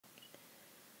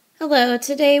Hello,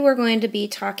 today we're going to be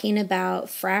talking about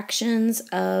fractions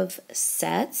of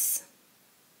sets.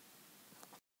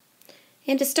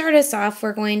 And to start us off,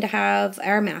 we're going to have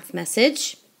our math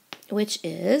message, which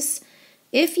is,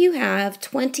 if you have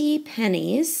 20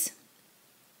 pennies,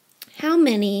 how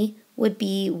many would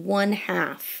be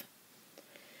 1/2?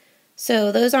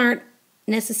 So those aren't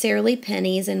necessarily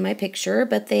pennies in my picture,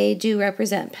 but they do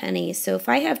represent pennies. So if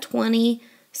I have 20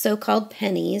 so-called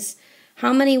pennies,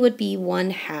 how many would be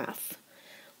 1/2?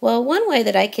 Well, one way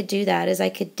that I could do that is I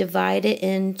could divide it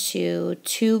into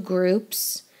two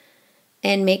groups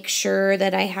and make sure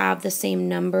that I have the same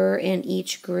number in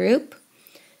each group.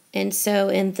 And so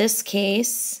in this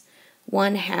case,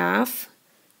 1/2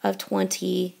 of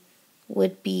 20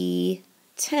 would be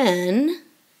 10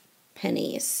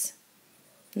 pennies.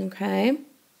 Okay?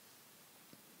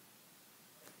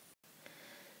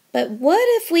 But what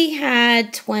if we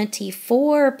had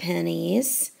 24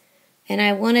 pennies and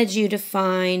I wanted you to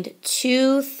find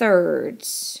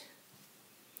 2/3?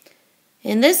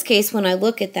 In this case, when I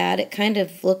look at that, it kind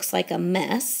of looks like a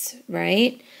mess,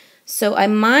 right? So I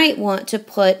might want to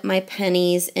put my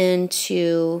pennies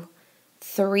into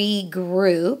 3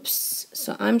 groups.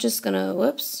 So I'm just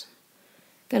gonna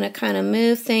kind of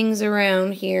move things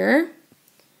around here.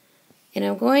 And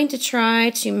I'm going to try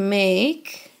to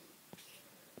make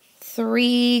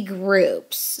 3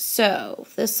 groups. So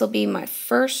this will be my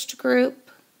first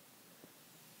group,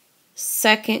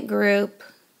 second group,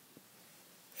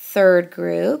 third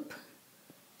group,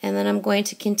 and then I'm going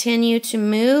to continue to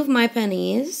move my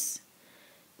pennies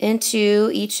into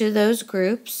each of those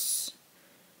groups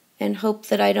and hope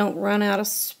that I don't run out of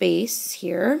space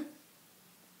here.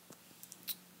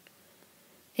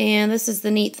 And this is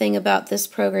the neat thing about this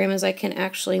program, is I can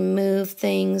actually move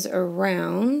things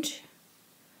around.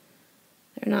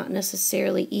 They're not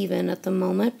necessarily even at the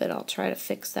moment, but I'll try to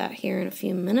fix that here in a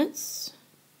few minutes.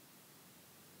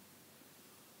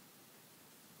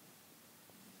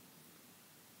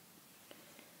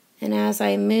 And as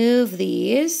I move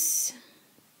these,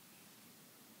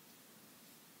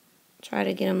 try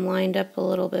to get them lined up a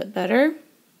little bit better.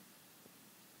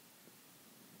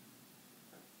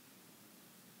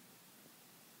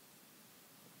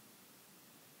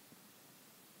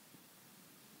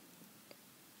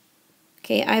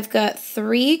 Okay, I've got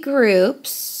 3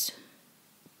 groups.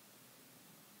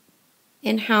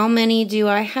 And how many do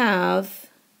I have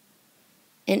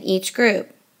in each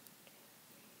group?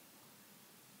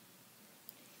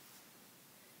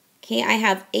 Okay, I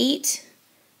have 8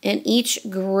 in each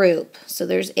group. So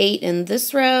there's 8 in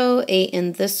this row, 8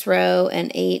 in this row,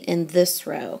 and 8 in this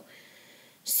row.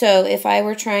 So if I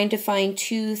were trying to find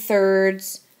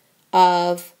 2/3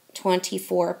 of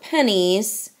 24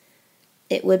 pennies,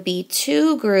 it would be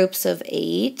 2 groups of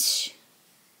 8,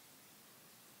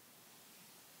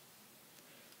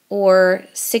 or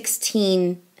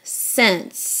 16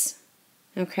 cents.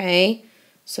 Okay?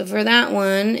 So for that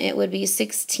one, it would be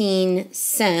 16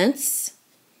 cents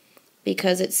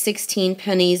because it's 16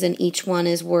 pennies and each one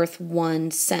is worth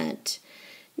 1 cent.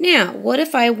 Now, what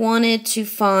if I wanted to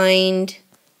find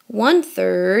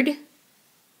 1/3?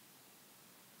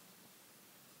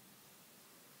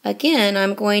 Again,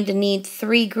 I'm going to need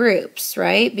 3 groups,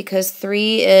 right? Because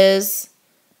 3 is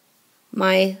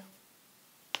my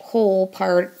whole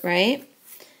part, right?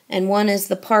 And 1 is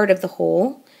the part of the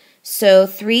whole. So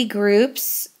 3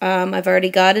 groups, I've already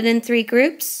got it in 3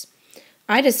 groups.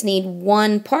 I just need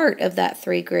 1 part of that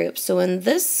 3 groups. So in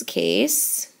this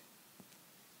case,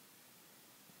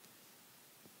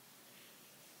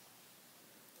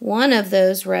 one of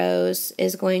those rows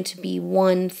is going to be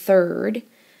 1/3.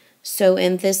 So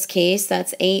in this case,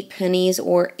 that's 8 pennies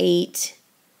or 8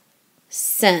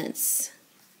 cents.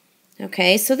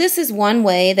 Okay, so this is one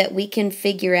way that we can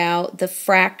figure out the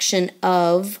fraction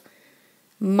of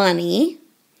money,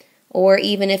 or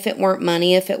even if it weren't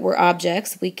money, if it were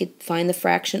objects, we could find the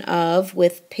fraction of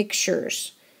with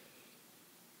pictures.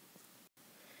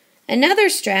 Another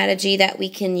strategy that we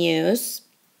can use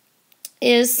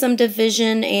is some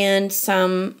division and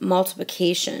some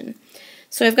multiplication.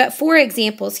 So I've got 4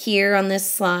 examples here on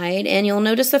this slide, and you'll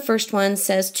notice the first one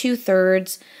says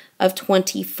 2/3 of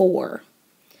 24.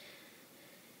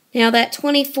 Now that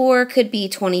 24 could be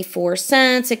 24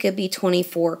 cents, it could be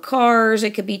 24 cars,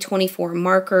 it could be 24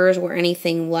 markers, or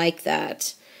anything like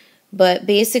that. But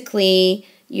basically,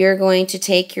 you're going to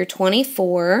take your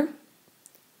 24,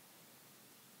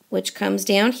 which comes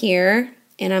down here,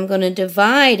 and I'm going to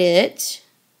divide it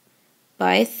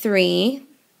by 3,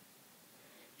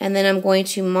 and then I'm going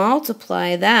to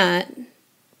multiply that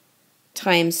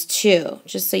times 2,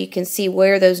 just so you can see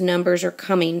where those numbers are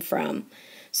coming from.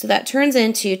 So that turns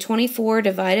into 24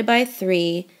 divided by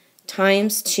 3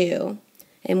 times 2.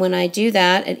 And when I do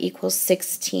that, it equals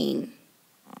 16.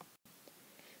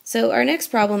 So our next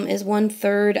problem is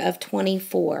 1/3 of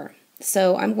 24.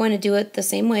 So I'm going to do it the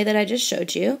same way that I just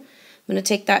showed you. I'm going to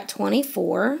take that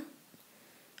 24.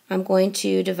 I'm going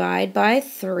to divide by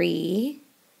 3.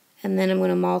 And then I'm going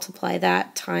to multiply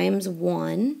that times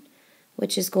 1,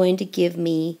 which is going to give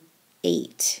me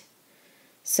 8.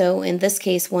 So in this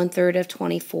case, 1/3 of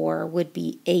 24 would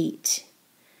be 8.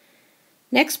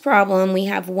 Next problem, we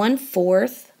have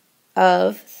 1/4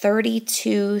 of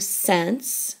 32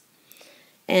 cents.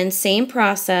 And same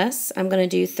process, I'm going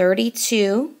to do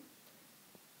 32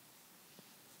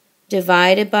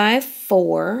 divided by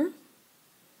 4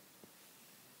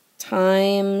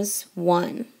 times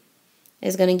 1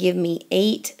 is going to give me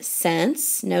 8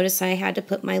 cents. Notice I had to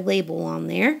put my label on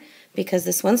there because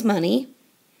this one's money.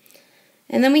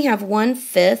 And then we have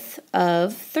 1/5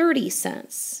 of 30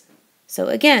 cents. So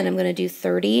again, I'm going to do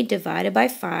 30 divided by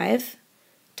 5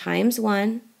 times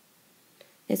 1.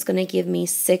 It's going to give me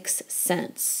 6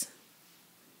 cents.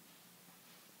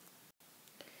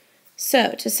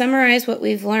 So to summarize what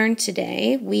we've learned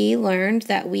today, we learned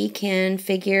that we can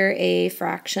figure a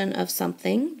fraction of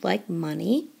something like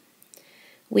money.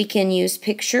 We can use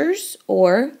pictures,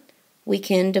 or we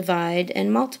can divide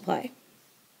and multiply.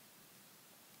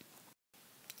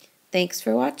 Thanks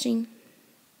for watching.